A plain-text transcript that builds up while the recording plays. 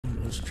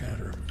this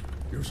chatter?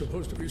 You're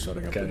supposed to be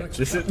setting up the next.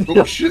 This is.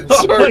 Oh shit!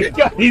 Oh Sorry. my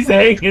god, he's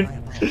hanging.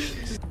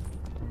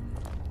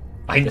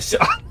 I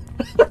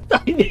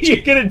knew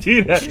you're gonna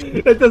do that.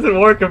 That doesn't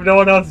work if no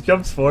one else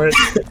jumps for it.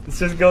 Let's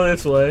just go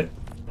this way.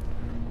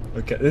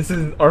 Okay, this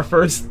is our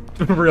first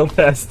real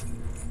test.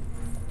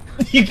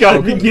 You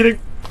gotta be getting.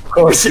 Of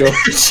course it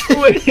is.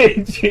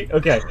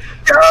 Okay.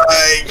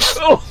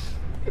 Oh.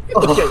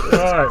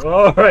 Okay.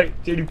 All right.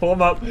 JD, pull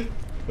him up.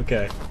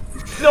 Okay.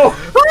 No.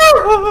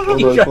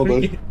 Hold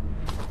on.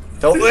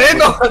 Don't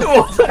land on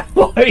it.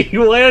 Why are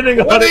you landing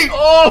on it?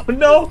 Oh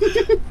no!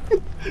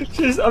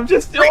 I'm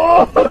just.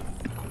 Oh.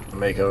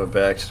 Make up a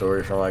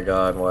backstory for my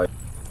god. Why?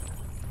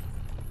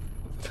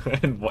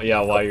 And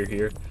yeah, why you're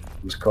here?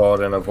 He was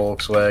caught in a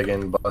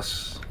Volkswagen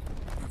bus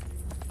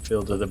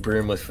filled to the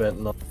brim with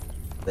fentanyl.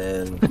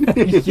 Then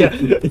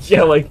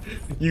yeah, like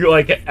you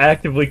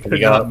actively could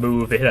got- not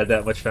move. It had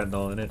that much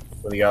fentanyl in it.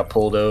 when he got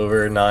pulled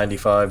over,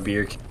 95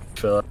 beer cans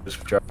fell out of his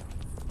truck.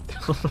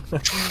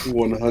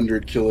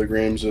 100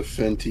 kilograms of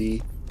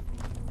Fenty.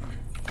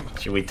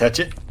 Should we touch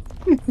it?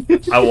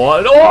 I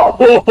want. Oh!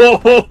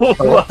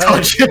 Don't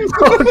touch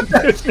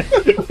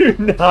it. Do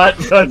not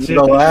touch The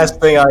it. last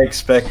thing I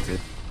expected.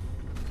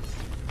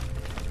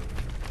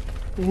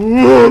 I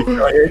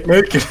ain't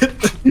making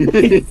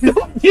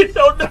it. You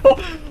don't know.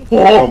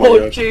 Oh my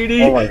God.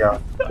 JD. Oh my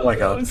god. Oh my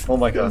god. Oh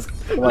my god.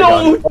 Oh my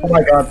No! god. Oh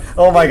my god.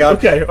 Oh my god.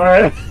 Okay,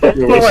 alright.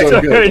 we're so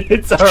good.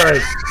 It's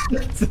alright.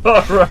 It's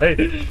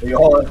alright. We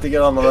all have to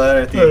get on the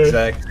ladder at the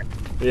exact.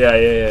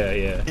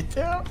 Yeah. Get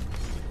down.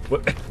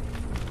 What?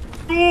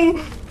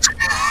 Oh!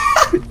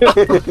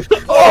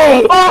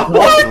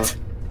 What?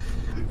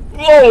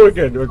 Oh, we're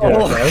good.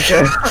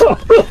 Okay.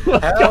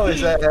 How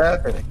is that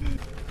happening?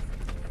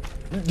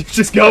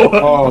 Just go.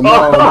 Oh, no,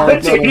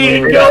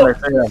 JD, no.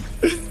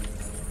 go.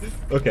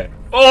 Okay.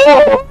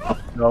 Oh!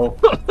 No.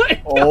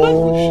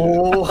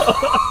 Oh Oh.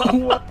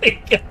 my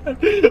god!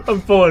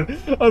 I'm pulling. Dude,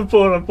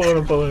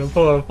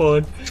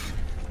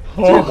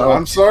 Oh.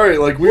 I'm sorry.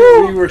 Like we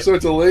were so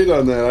delayed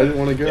on that. I didn't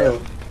want to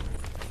go.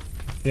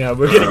 Yeah,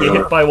 we're gonna get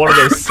hit by one of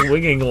those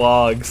swinging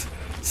logs.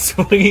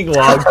 Swinging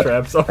log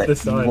traps off the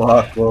side.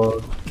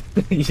 Log.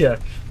 Yeah.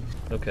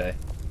 Okay.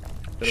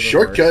 Bit of a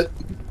Shortcut.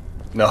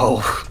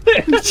 No.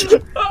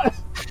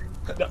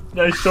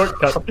 No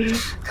shortcut.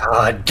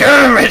 God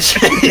damn it!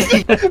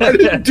 I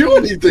didn't do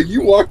anything.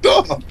 You walked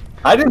off.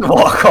 I didn't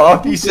walk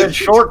off. You said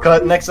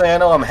shortcut. Next thing I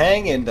know, I'm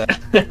hanging.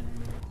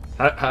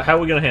 How are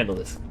we gonna handle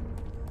this?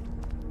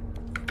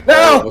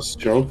 No! Let's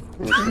jump.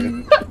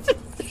 Okay.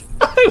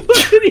 I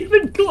wasn't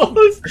even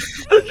close.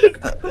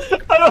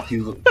 I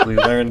don't. We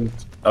learned.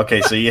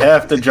 Okay, so you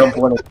have to jump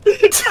when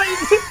it.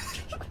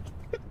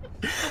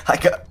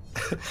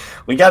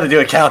 We got to do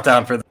a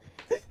countdown for that.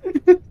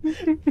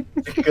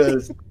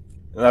 Because.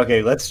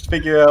 Okay, let's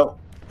figure out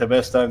the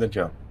best time to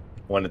jump.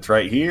 When it's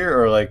right here,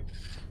 or like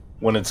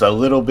when it's a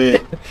little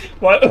bit.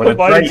 Why When it's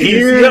right right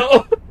here.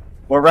 here?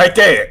 We're right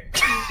there.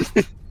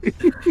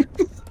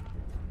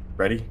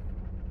 Ready?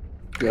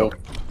 Go.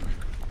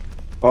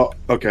 Oh,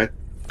 okay.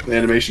 The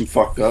animation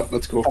fucked up.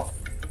 That's cool.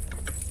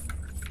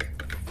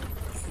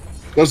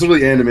 That was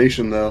really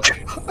animation, though.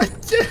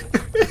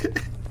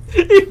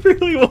 It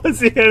really was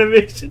the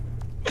animation.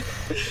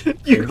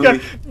 You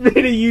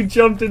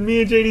jumped and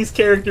me and JD's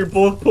character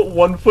both put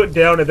one foot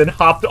down and then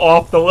hopped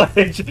off the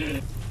ledge.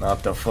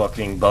 Not the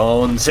fucking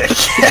bones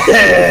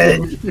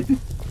again.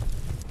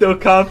 So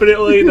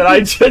confidently that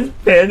I just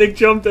panic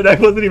jumped and I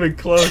wasn't even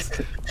close.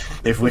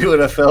 If we would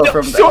have fell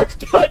from that.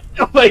 Shortcut!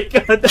 Oh my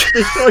god, that's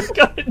a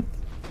shortcut!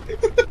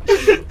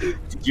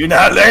 Did you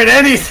not learn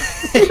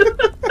anything?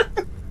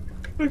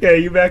 Okay,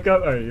 you back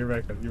up? Alright, you're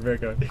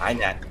back up. I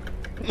not.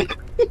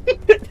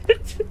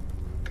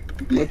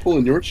 Am I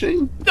pulling your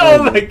chain?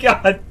 Oh my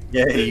god!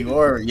 Yeah, you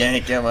are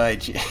yanking my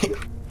chain.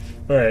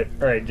 Alright,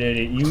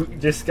 JD, you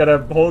just gotta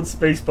hold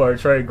spacebar,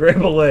 try to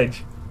grab a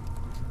ledge.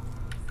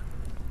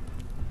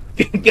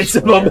 Get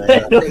some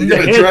momentum, You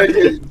gotta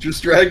man.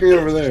 just drag me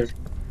over there.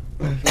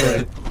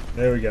 Right.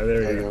 There we go.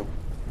 There you go.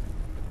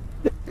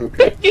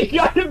 Okay. You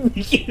gotta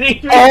be kidding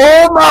me!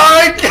 Oh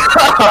my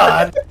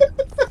god!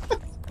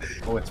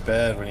 Oh, it's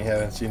bad when you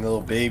haven't seen the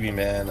little baby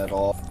man at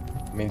all.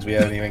 It means we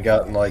haven't even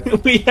gotten like.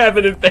 We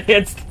haven't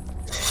advanced.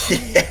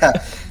 Yeah.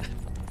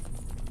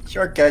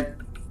 Shortcut.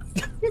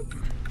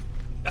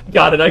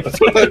 Got it. That's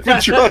what I've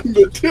been trying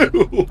to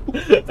do.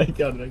 I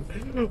got it.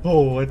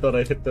 Oh, I thought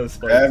I hit those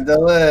spikes. Grab the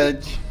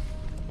ledge.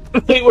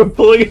 Wait, we're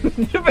pulling in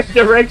different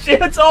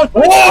directions. Oh,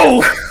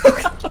 Whoa!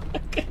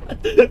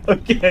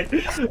 okay.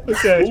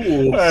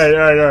 Ooh.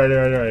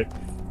 Alright.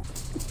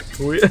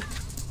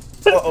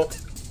 Uh-oh.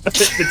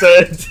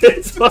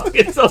 It's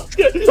fucking so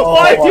good. Oh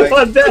Why are you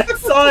my- on that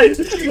side?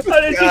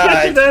 How did you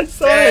get to that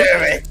side?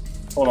 Damn it.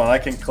 Hold on, I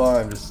can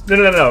climb. Just...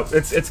 No.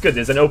 It's good.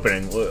 There's an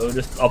opening.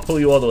 I'll pull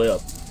you all the way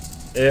up.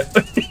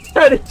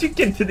 How did you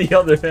get to the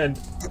other end?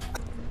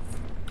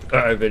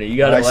 Alright, Vinny, you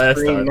got it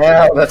last time.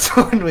 Now, that's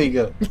when we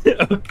go.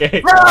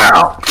 Okay.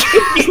 Now!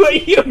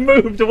 You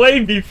moved way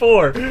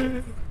before.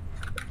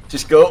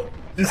 Just go.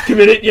 Just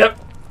commit it. Yep.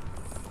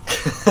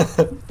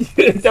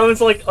 That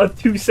was like a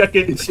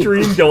 2-second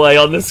stream delay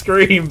on the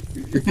scream.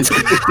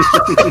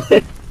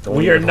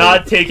 We are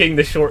not taking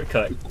the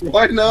shortcut.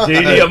 Why not?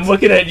 JD, I'm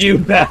looking at you,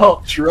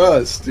 pal.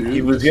 Trust, dude.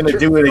 He was gonna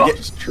do it again.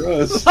 Just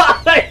trust.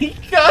 My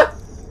God.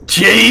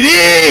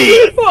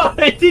 JD!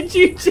 Why did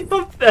you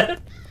jump that?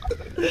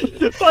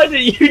 Why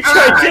did you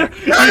try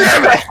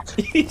to?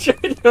 You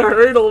tried to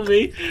hurdle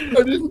me.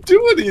 I didn't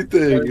do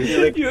anything.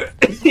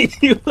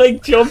 You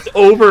like jumped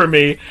over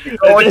me. You're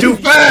going too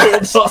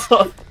fast.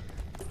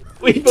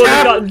 We both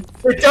gotten.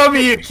 The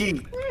W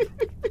key.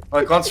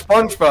 Like on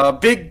SpongeBob,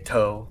 big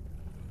toe.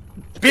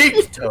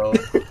 Big toe.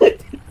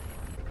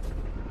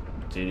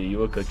 JD, you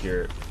look like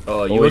you're.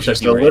 Oh, you You look was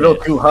just like a little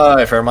too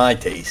high for my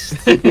taste.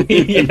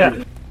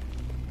 Yeah.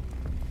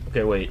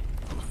 Okay, wait.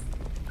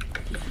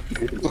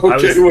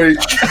 Okay, wait.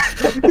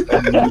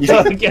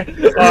 Okay.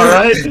 All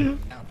right.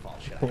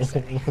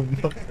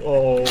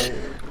 Oh.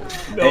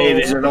 No. Hey,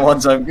 these are the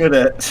ones I'm good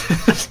at.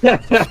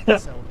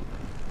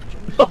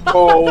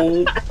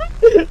 Oh.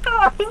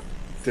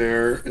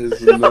 There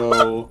is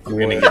no. I'm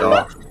gonna get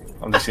off.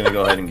 I'm just gonna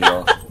go ahead and get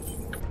off.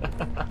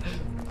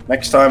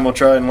 Next time we'll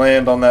try and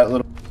land on that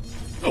little.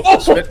 Oh!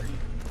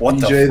 What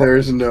the DJ, fuck?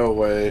 there's no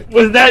way.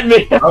 Was that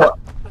me? Oh,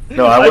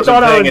 no, I I wasn't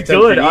thought I paying was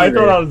attention good. I either.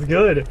 thought I was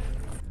good.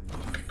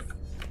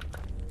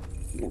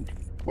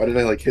 Why did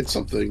I like hit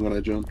something when I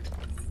jumped?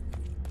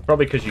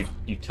 Probably because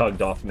you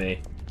tugged off me.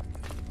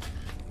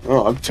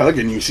 Oh, I'm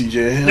tugging you,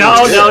 CJ.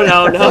 No, no,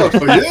 no, no.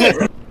 Oh,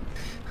 yeah.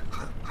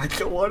 I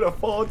don't want to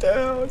fall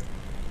down.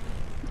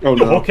 Oh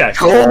no. Okay.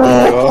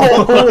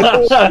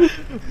 Oh,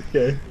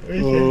 Okay.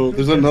 oh,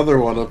 there's another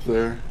one up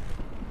there.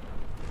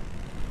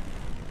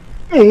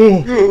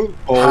 Oh.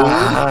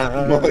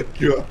 Oh my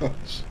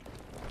gosh.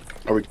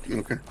 Are we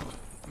okay?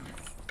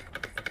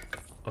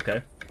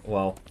 Okay.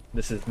 Well,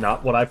 this is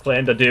not what I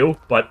planned to do,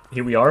 but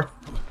here we are.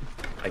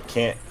 I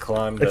can't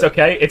climb. The... It's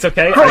okay. It's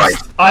okay.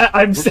 Christ!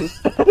 I'm.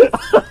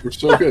 We're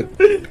so good.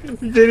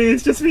 Diddy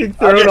is just being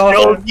I thrown just off.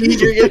 don't need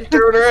you to get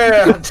turned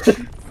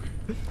around.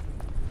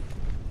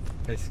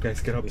 Guys,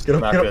 get up, get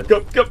up, Not get good.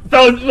 up, go,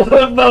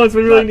 fellas,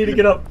 we really need to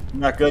get up.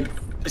 Not good.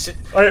 Is it...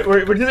 Alright,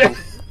 we're just...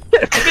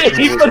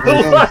 Baby, for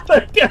the love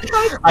of God.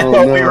 I Oh,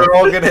 thought no. we were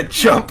all gonna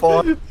jump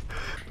on.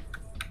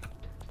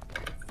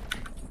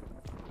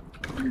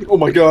 Oh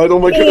my god, oh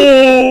my god.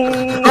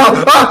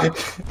 Oh!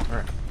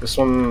 Alright. This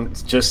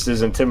one's just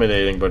as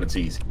intimidating, but it's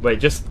easy. Wait,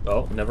 just...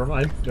 Oh, never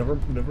mind.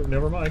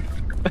 Never mind.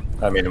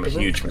 I made a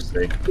huge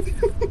mistake.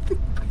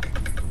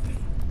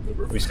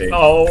 Mistake.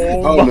 Oh,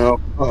 Oh no.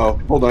 Uh-oh.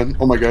 Hold on.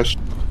 Oh my gosh.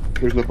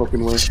 There's no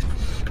fucking way.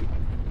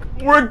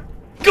 we're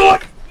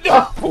good!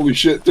 No! Holy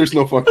shit, there's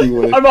no fucking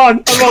way. I'm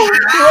on!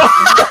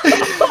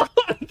 Oh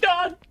my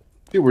God!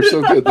 Dude, we're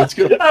so good. Let's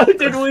go. How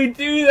did we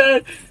do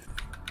that?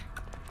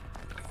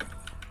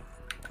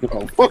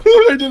 Oh,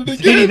 I did it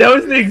Diddy, again. that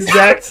was the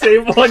exact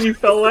same one you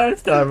fell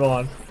last time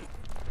on.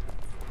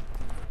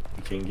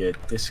 You can get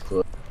this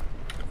close.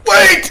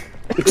 Wait!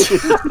 He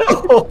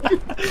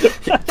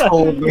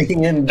pulled me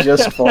in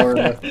just far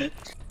enough.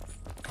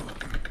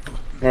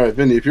 Alright,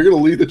 Vinny, if you're gonna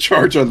lead the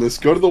charge on this,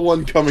 go to the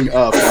one coming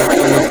up.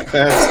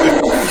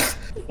 Past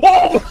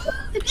Oh!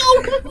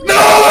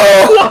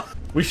 No!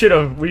 We should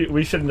have.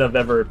 We shouldn't have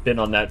ever been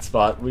on that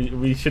spot.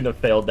 We shouldn't have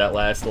failed that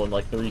last one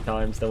like 3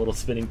 times. That little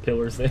spinning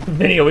pillars thing.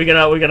 Vinny, are we gonna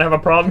have a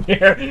problem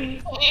here?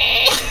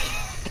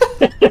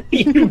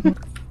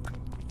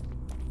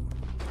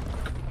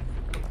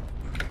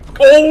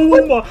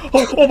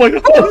 Oh my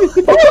God!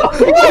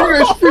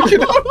 You're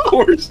freaking out,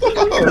 poor stuff.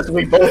 Because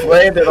we both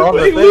landed on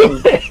the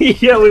thing.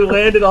 Yeah, we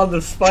landed on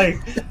the spike.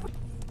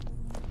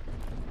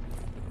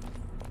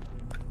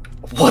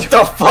 What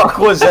the fuck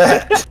was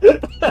that?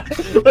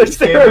 Was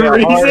there a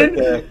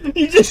reason?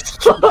 You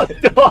just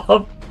fucked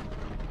up.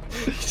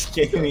 He just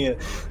gave me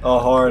a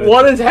hard.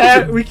 What is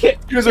happening? We can't.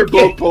 You guys are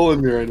both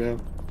pulling me right now.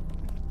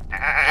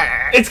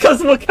 It's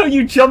because look how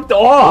you jumped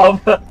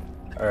off.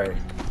 Alright.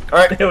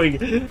 Alright. There we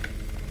go.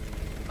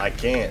 I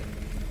can't.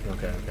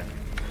 Okay.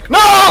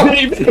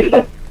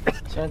 No!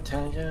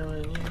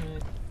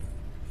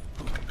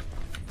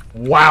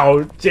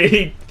 Wow,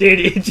 JD,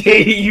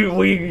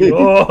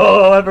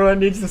 oh, everyone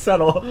needs to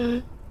settle.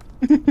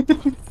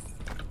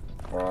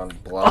 We're on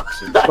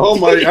blocks. Oh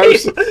my, I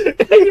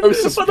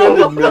was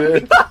suspended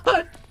man.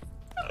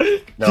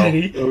 No.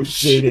 JD, Oh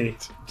shit.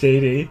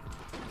 JD.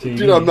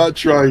 Dude, I'm not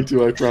trying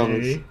to, I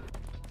promise. JD.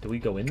 Do we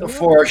go in there?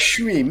 For a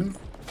swim.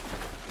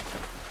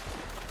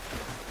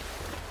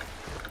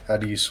 How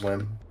do you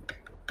swim?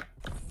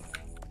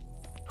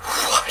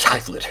 What? I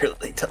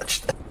literally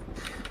touched that.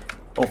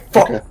 Oh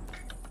fuck! Okay.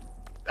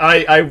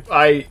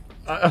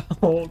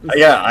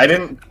 Yeah, I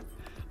didn't.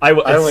 I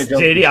only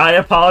jumped- JD, I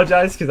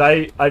apologize because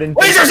I didn't.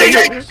 Laser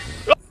CJ!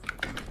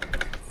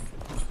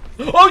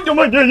 Oh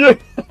my God!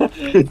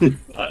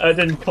 I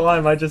didn't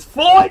climb. I just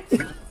fought.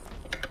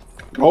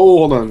 Oh,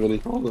 hold on, Vinny.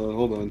 Hold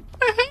on.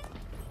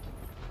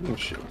 Oh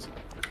shit.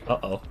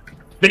 Uh-oh.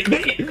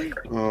 Vinny!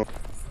 Oh.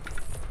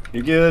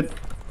 You good?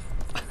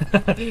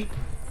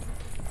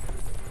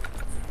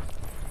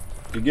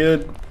 You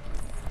good?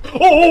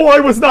 Oh, I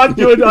was not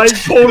good. I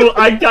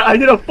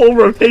did a full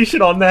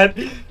rotation on that.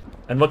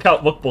 And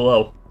look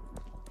below.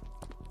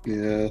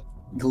 Yeah.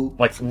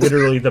 Like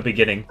literally the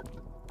beginning.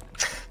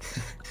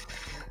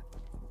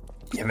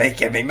 You're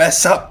making me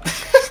mess up.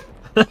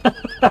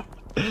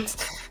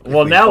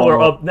 Well, now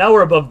we're up. Now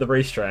we're above the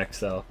racetrack.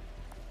 So.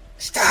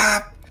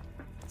 Stop.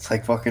 It's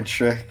like fucking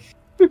Shrek.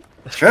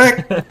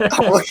 Shrek,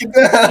 I'm looking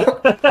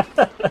down.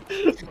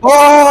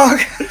 Oh.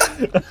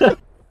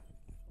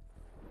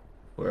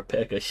 We're a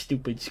pack of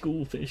stupid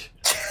schoolfish.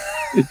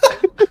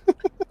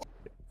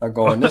 I'm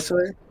going this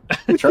way.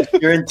 Trust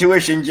your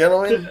intuition,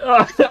 gentlemen.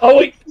 Oh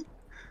wait.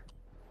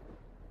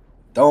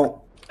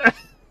 Don't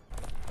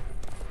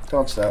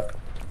stop.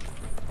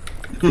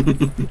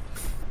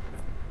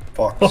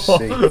 Fuck's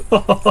sake.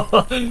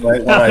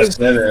 Right when I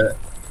said it,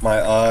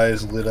 my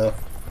eyes lit up.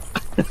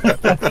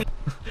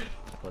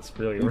 That's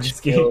really Inch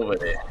risky. me over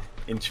there.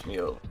 Inch me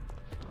over.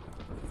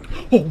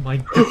 Oh my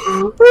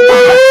god.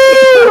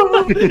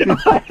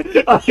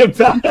 I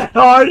about a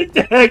heart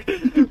attack.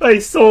 My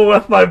soul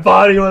left my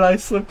body when I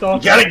slipped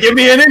off. You gotta give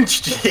me an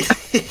inch.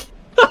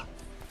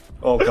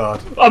 Oh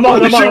god. I'm on.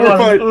 We're fine.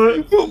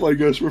 Oh my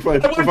gosh, we're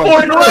fine. I We're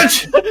went fine.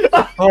 for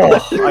it. Oh,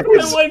 I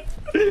just I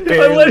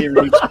barely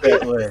reached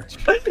that ledge.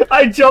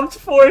 I jumped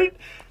for it.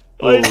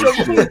 I Oh,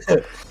 jumped for it.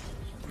 shit.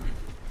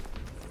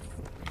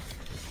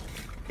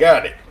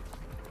 Got it.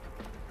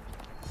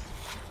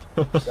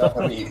 Stop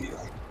immediately.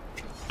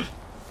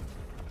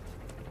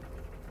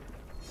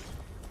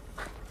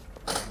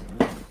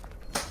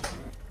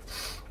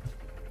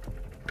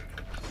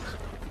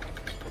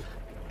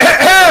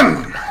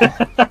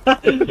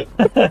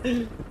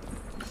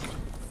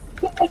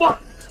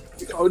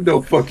 Oh,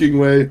 no fucking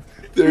way.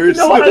 There's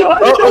No, I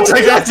Looks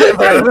like that's it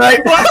for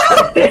tonight.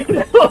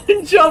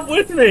 Don't jump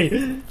with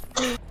me.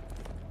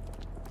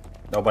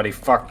 Nobody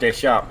fucked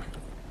this up.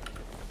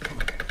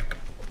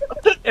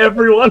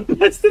 Everyone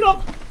messed it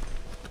up.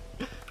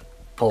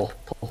 Pull.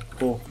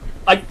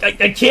 I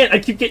can't. I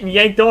keep getting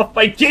yanked off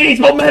by Katie's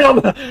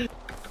momentum.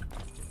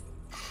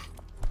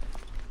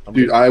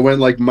 Dude, I went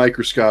like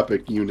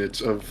microscopic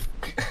units of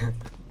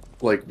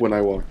like when I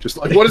walk. Just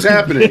like, what is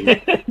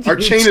happening? Our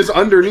chain is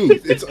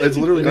underneath. It's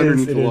literally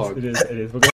underneath the log. It is.